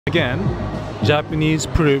Again, Japanese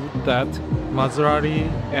proved that Maserati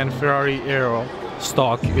and Ferrari Aero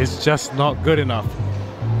stock is just not good enough.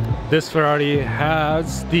 This Ferrari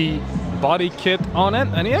has the body kit on it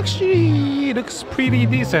and it actually looks pretty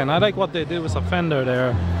decent. I like what they did with the fender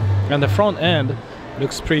there, and the front end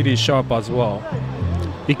looks pretty sharp as well.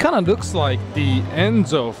 It kind of looks like the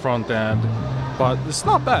Enzo front end, but it's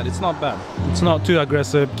not bad, it's not bad. It's not too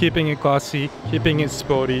aggressive, keeping it classy, keeping it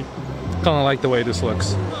sporty. Kind of like the way this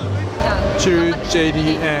looks. True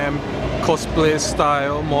JDM cosplay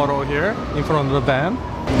style model here in front of the van.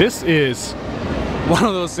 This is one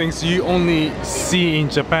of those things you only see in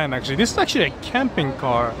Japan actually. This is actually a camping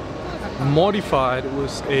car modified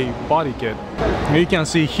with a body kit. You can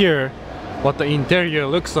see here what the interior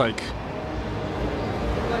looks like.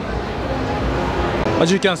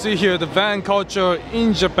 As you can see here, the van culture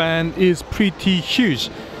in Japan is pretty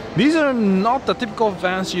huge. These are not the typical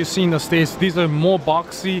vans you see in the States. These are more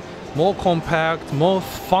boxy, more compact, more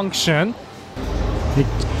function. It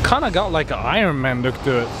kind of got like an Iron Man look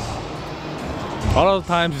to it. A lot of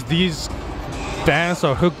times these vans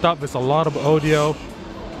are hooked up with a lot of audio,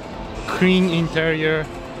 clean interior.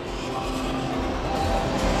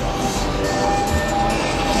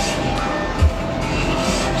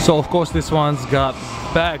 So of course this one's got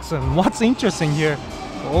bags, and what's interesting here,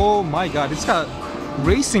 oh my god, it's got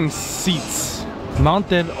racing seats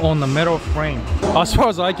mounted on a metal frame. As far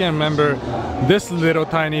as I can remember, this little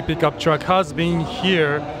tiny pickup truck has been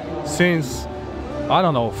here since, I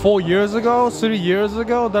don't know, 4 years ago, 3 years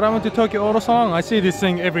ago that I went to Tokyo Auto Salon. I see this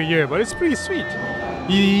thing every year, but it's pretty sweet.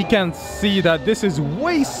 You can see that this is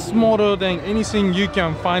way smaller than anything you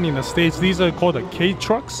can find in the States. These are called the K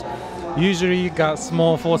trucks. Usually you got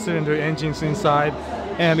small 4-cylinder engines inside,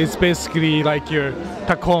 and it's basically like your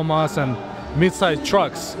Tacomas and mid-sized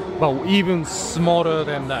trucks, but even smaller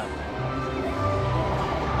than that.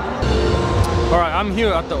 Alright, I'm here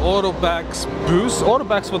at the Autobax booth.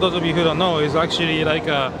 Autobax, for those of you who don't know, is actually like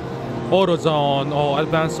a AutoZone or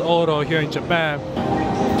Advanced Auto here in Japan.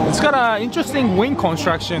 It's got an interesting wing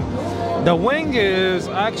construction. The wing is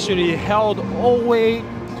actually held all the way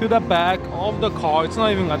to the back of the car. It's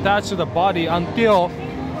not even attached to the body until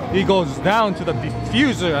it goes down to the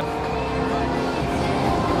diffuser.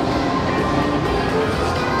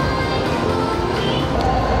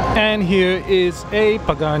 And here is a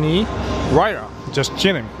Pagani Huayra, just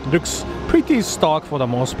chilling. Looks pretty stock for the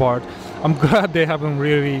most part. I'm glad they haven't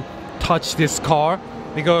really touched this car,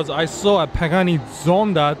 because I saw a Pagani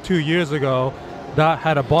Zonda 2 years ago that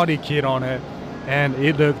had a body kit on it and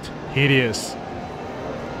it looked hideous.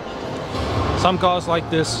 Some cars like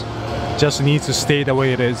this just need to stay the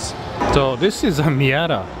way it is. So this is a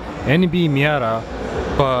Miata, NB Miata,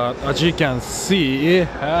 but as you can see, it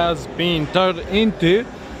has been turned into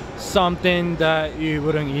something that you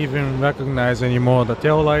wouldn't even recognize anymore. The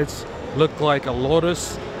taillights look like a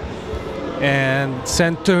Lotus and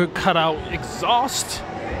center cutout exhaust,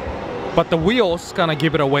 but the wheels kind of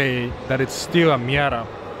give it away that it's still a Miata.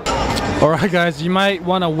 Alright guys, you might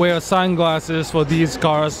want to wear sunglasses for these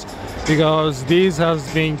cars, because these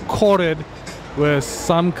has been coated with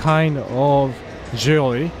some kind of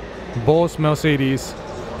jewelry. Both Mercedes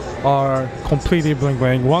are completely bling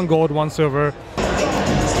bling. One gold, one silver.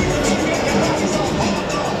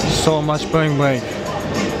 So much bling bling.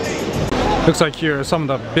 Looks like here some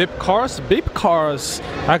of the BIP cars. BIP cars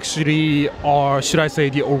actually are, should I say,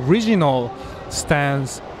 the original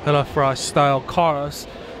Stans Hellafrush style cars.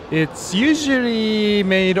 It's usually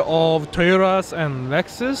made of Toyotas and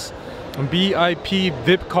Lexus. BIP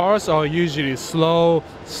VIP cars are usually slow,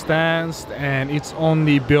 stanced, and it's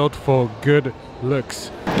only built for good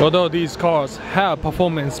looks. Although these cars have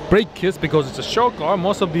performance brake kits because it's a show car,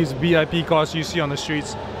 most of these VIP cars you see on the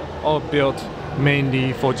streets are built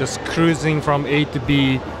mainly for just cruising from A to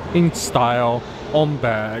B in style on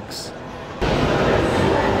bags.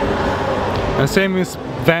 And same with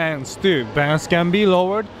vans too. Vans can be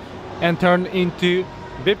lowered and turned into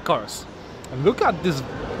VIP cars. And look at this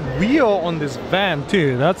wheel on this van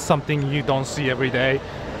too. That's something you don't see every day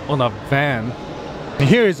on a van. And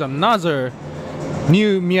here is another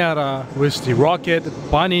new Miata with the rocket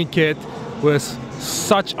bunny kit with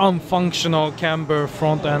such unfunctional camber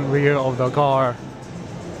front and rear of the car.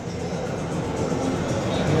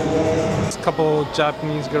 A couple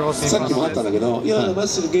Japanese girls in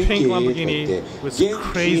pink Lamborghini with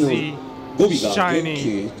crazy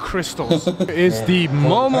shiny crystals. It's the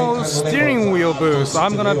Momo steering wheel booth.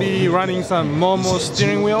 I'm gonna be running some Momo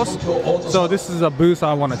steering wheels, so this is a booth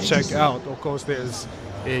I want to check out. Of course there's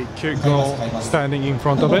a cute girl standing in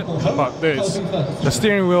front of it, but there's the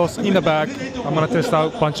steering wheels in the back. I'm gonna test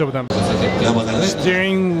out a bunch of them.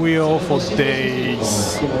 Steering wheel for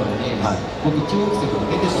days.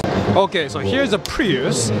 Okay, so here's a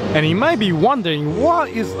Prius, and you might be wondering what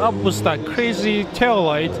is up with that crazy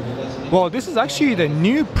taillight. Well, this is actually the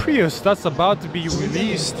new Prius that's about to be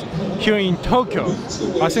released here in Tokyo.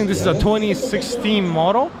 I think this is a 2016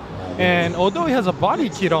 model, and although it has a body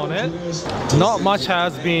kit on it, not much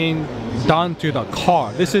has been done to the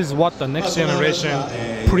car. This is what the next generation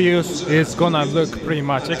Prius is gonna look pretty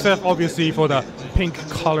much, except obviously for the pink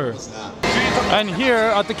color. And here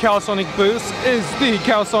at the Calisonic booth is the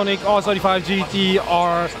Calisonic R35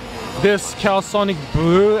 GTR. This Calisonic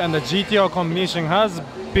blue and the GTR combination has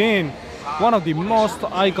been one of the most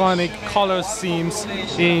iconic color schemes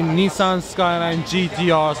in Nissan Skyline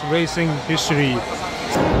GTR's racing history.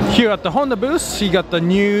 Here at the Honda booth, you got the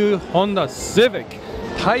new Honda Civic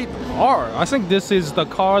Type R. I think this is the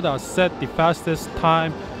car that set the fastest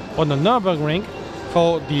time on the Nürburgring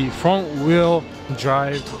for the front wheel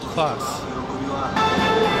drive class.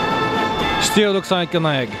 Still looks like an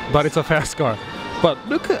egg, but it's a fast car. But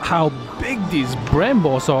look at how big these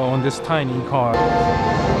Brembos are on this tiny car.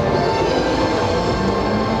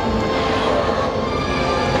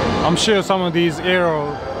 I'm sure some of these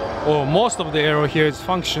aero, or most of the aero here is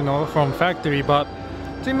functional from factory, but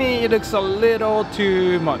to me it looks a little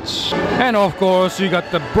too much. And of course you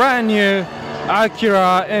got the brand new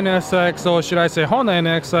Acura NSX, or should I say Honda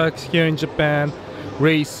NSX here in Japan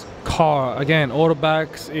race car. Again,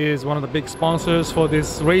 Autobacks is one of the big sponsors for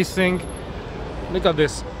this racing. Look at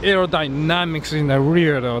this aerodynamics in the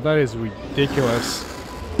rear though, that is ridiculous.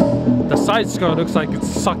 The side skirt looks like it's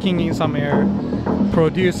sucking in some air,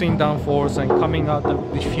 producing downforce and coming out the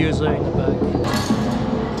diffuser in the back.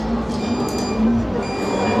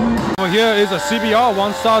 Over here is a CBR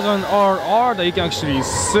 1000RR that you can actually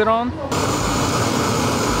sit on.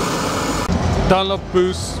 Dunlop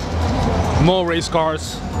booth, more race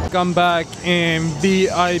cars. Come back in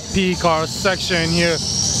VIP car section here.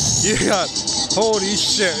 You got, holy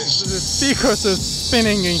shit, the speakers are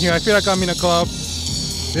spinning in here. I feel like I'm in a club.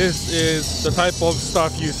 This is the type of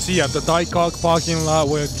stuff you see at the Daikok parking lot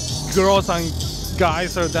where girls and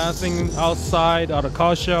guys are dancing outside at a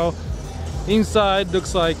car show. Inside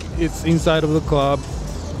looks like it's inside of the club.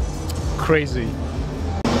 Crazy.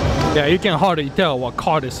 Yeah, you can hardly tell what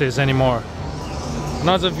car this is anymore.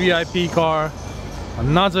 Another VIP car,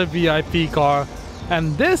 another VIP car,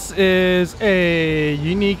 and this is a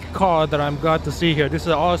unique car that I'm glad to see here. This is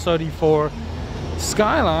an R34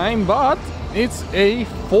 Skyline, but it's a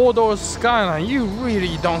four-door Skyline. You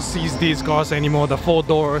really don't see these cars anymore, the four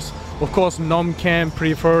doors. Of course, Nom-Ken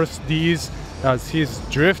prefers these as his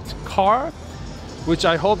drift car, which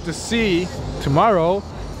I hope to see tomorrow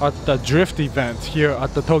at the drift event here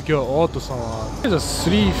at the Tokyo Auto Salon. Here's a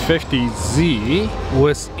 350Z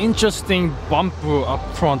with interesting bumper up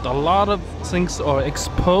front. A lot of things are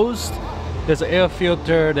exposed. There's an air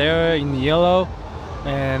filter there in yellow,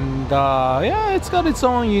 and yeah, it's got its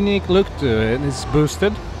own unique look to it. It's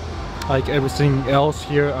boosted like everything else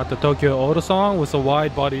here at the Tokyo Auto Salon with a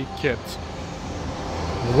wide body kit.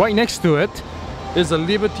 Right next to it is a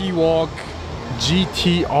Liberty Walk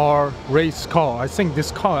GTR race car. I think this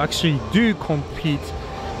car actually do compete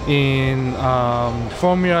in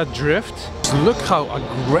Formula Drift. Look how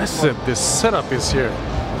aggressive this setup is here.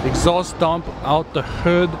 Exhaust dump out the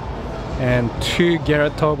hood and two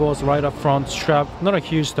Garrett turbos right up front strap. Not a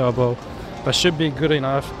huge turbo, but should be good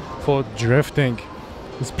enough for drifting.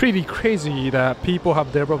 It's pretty crazy that people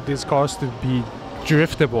have developed these cars to be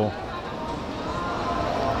driftable.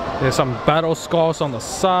 There's some battle scars on the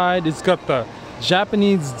side. It's got the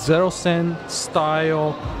Japanese Zero-sen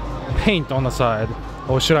style paint on the side,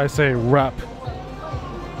 or should I say wrap.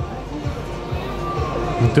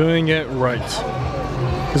 Doing it right.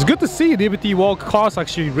 It's good to see Liberty Walk cars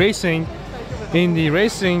actually racing in the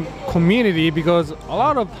racing community, because a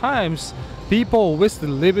lot of times people with the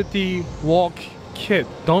Liberty Walk kit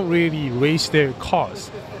don't really race their cars,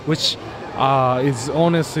 which is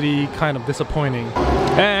honestly kind of disappointing.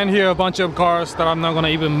 And here are a bunch of cars that I'm not gonna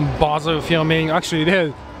even bother filming. Actually,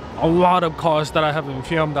 there's a lot of cars that I haven't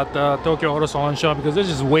filmed at the Tokyo Auto Salon show because there's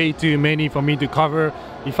just way too many for me to cover.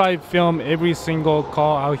 If I film every single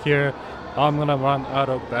car out here, I'm gonna run out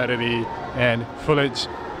of battery and footage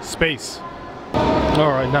space.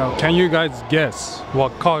 Alright, now can you guys guess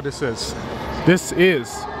what car this is? This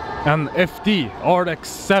is an FD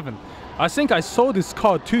RX-7. I think I saw this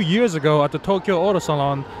car 2 years ago at the Tokyo Auto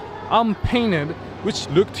Salon, unpainted, which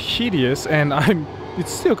looked hideous, and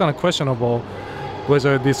it's still kind of questionable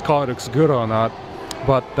whether this car looks good or not,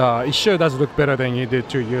 but it sure does look better than it did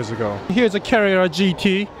 2 years ago. Here's a Carrera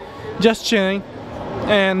GT, just chilling,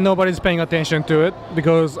 and nobody's paying attention to it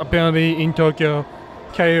because apparently in Tokyo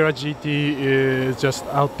Carrera GT is just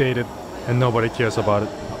outdated and nobody cares about it.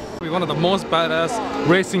 One of the most badass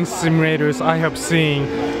racing simulators I have seen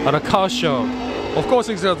at a car show. Of course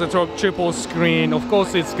it's got the triple screen, of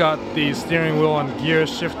course it's got the steering wheel and gear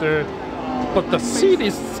shifter, but the seat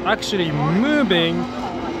is actually moving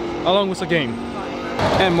along with the game.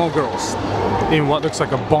 And more girls in what looks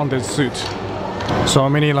like a bonded suit. So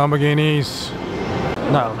many Lamborghinis.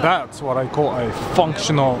 Now that's what I call a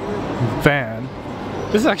functional van.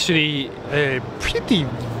 This is actually a pretty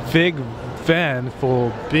big van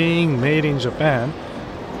for being made in Japan,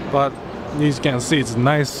 but you can see it's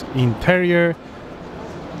nice interior,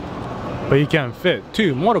 but you can fit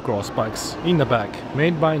 2 motocross bikes in the back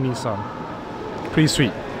made by Nissan. Pretty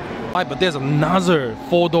sweet. But there's another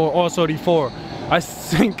 4-door R34. I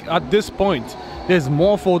think at this point there's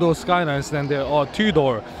more 4-door Skylines than there are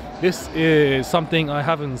 2-door. This is something I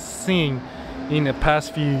haven't seen in the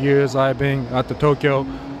past few years I've been at the Tokyo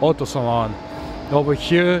Auto Salon. Over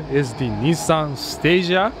here is the Nissan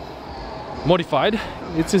Stagia modified.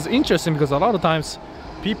 It is interesting because a lot of times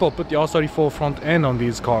people put the R34 front end on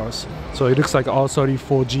these cars, so it looks like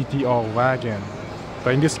R34 GTR wagon.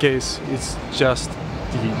 But in this case, it's just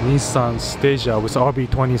the Nissan Stagia with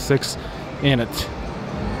RB26 in it.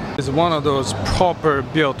 It's one of those proper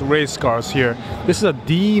built race cars here. This is a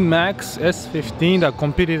D-Max S15 that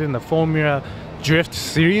competed in the Formula Drift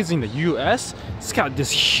series in the US. It's got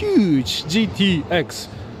this huge GTX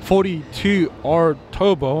 42R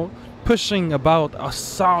turbo pushing about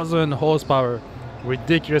 1,000 horsepower.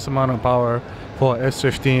 Ridiculous amount of power for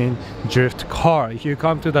S15 drift car. If you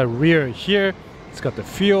come to the rear here, it's got the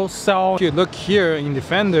fuel cell. If you look here in the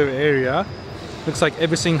fender area, looks like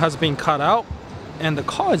everything has been cut out, and the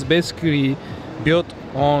car is basically built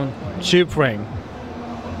on tube frame.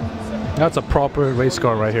 That's a proper race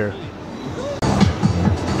car right here.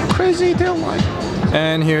 Crazy tail light.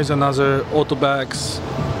 And here's another Autobacks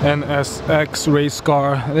NSX race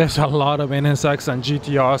car. There's a lot of NSX and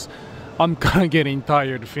GTRs. I'm kind of getting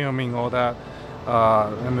tired filming all that.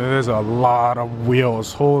 And there's a lot of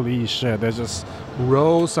wheels. Holy shit, there's just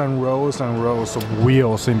rows and rows and rows of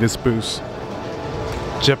wheels in this booth.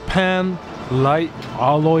 Japan Light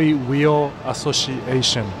Alloy Wheel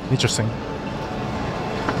Association. Interesting.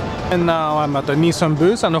 And now I'm at the Nissan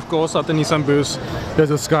booth, and of course at the Nissan booth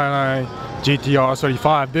there's a Skyline GTR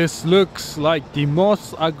 35. This looks like the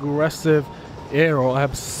most aggressive aero I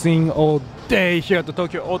have seen all day here at the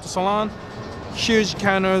Tokyo Auto Salon. Huge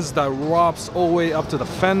cannons that wraps all the way up to the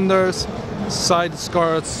fenders, side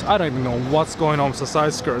skirts. I don't even know what's going on with the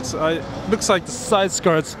side skirts. Looks like the side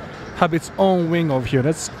skirts have its own wing over here.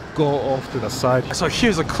 Let's go off to the side. So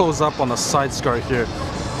here's a close-up on the side skirt here.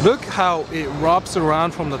 Look how it wraps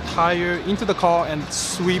around from the tire into the car and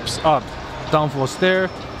sweeps up. Downforce there,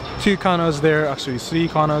 2 corners there, actually 3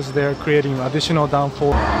 corners there, creating additional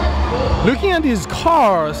downforce. Looking at these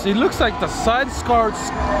cars, it looks like the side skirts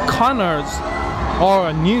corners are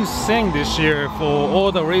a new thing this year for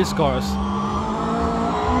all the race cars.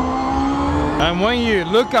 And when you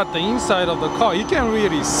look at the inside of the car, you can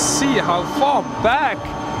really see how far back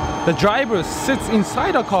the driver sits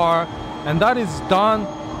inside the car, and that is done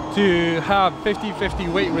to have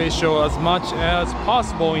 50-50 weight ratio as much as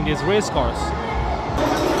possible in these race cars.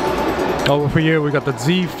 Over here we got the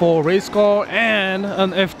Z4 race car and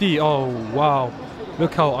an FD. Oh wow,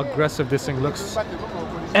 look how aggressive this thing looks.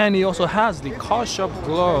 And it also has the car shop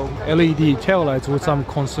glow LED taillights, which I'm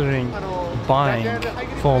considering buying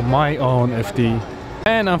for my own FD.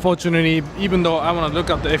 And unfortunately, even though I want to look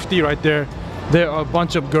at the FD right there, there are a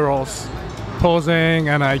bunch of girls posing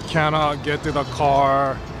and I cannot get to the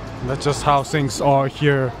car. That's just how things are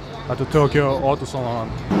here at the Tokyo Auto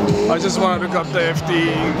Salon. I just want to look up the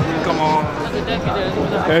FD. Come on.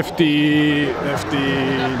 FD,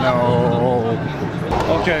 no.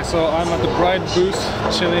 Okay, so I'm at the bride booth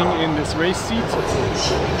chilling in this race seat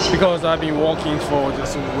because I've been walking for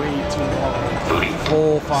just way too long. 4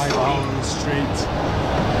 or 5 hours straight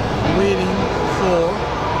waiting for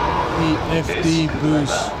the FD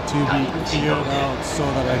booth to be cleared out so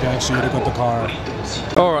that I can actually look at the car.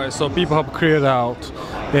 Alright, so people have cleared out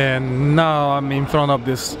and now I'm in front of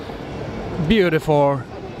this beautiful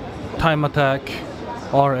Time Attack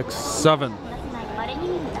RX-7.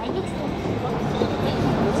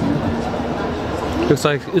 Looks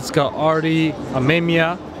like it's got already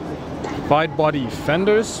Amemiya wide body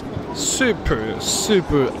fenders, super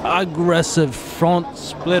aggressive front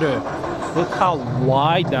splitter. Look how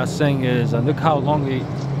wide that thing is and look how long it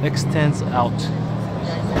extends out.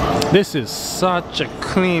 This is such a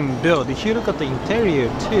clean build. If you look at the interior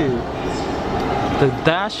too, The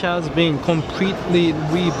dash has been completely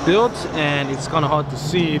rebuilt and it's kind of hard to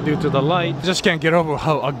see due to the light. Just can't get over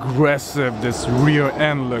how aggressive this rear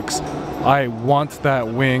end looks. I want that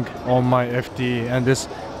wing on my FD and this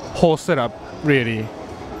whole setup really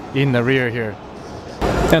in the rear here.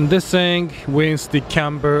 And this thing wins the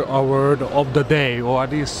camber award of the day, or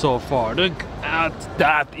at least so far. Look at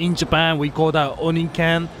that. In Japan we call that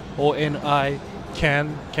Oni-can, O-N-I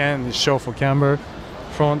can. Can is short for camber.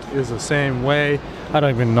 Front is the same way. I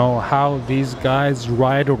don't even know how these guys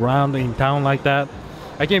ride around in town like that.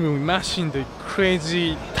 I can't even imagine the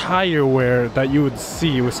crazy tire wear that you would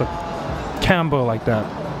see with a camber like that.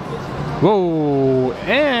 Whoa,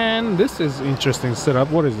 and this is interesting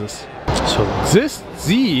setup. What is this? So this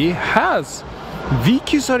Z has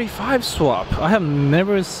VQ35 swap. I have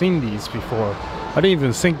never seen these before. I didn't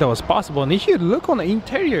even think that was possible. And if you look on the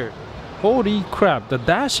interior, holy crap, the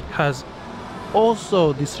dash has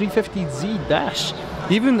also the 350Z dash.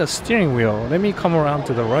 Even the steering wheel. Let me come around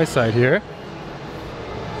to the right side here.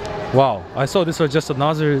 Wow, I saw this was just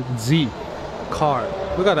another Z car.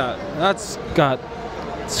 Look at that. That's got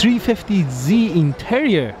 350Z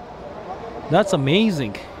interior. That's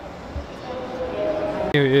amazing.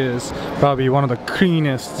 Here is probably one of the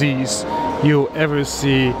cleanest Z's you'll ever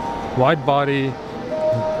see. Wide body,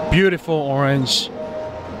 beautiful orange,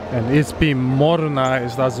 and it's been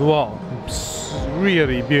modernized as well. It's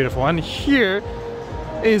really beautiful. And here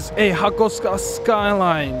is a Hakosuka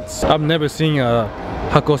skyline. I've never seen a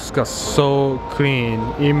Hakosuka so clean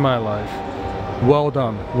in my life. Well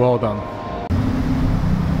done, well done.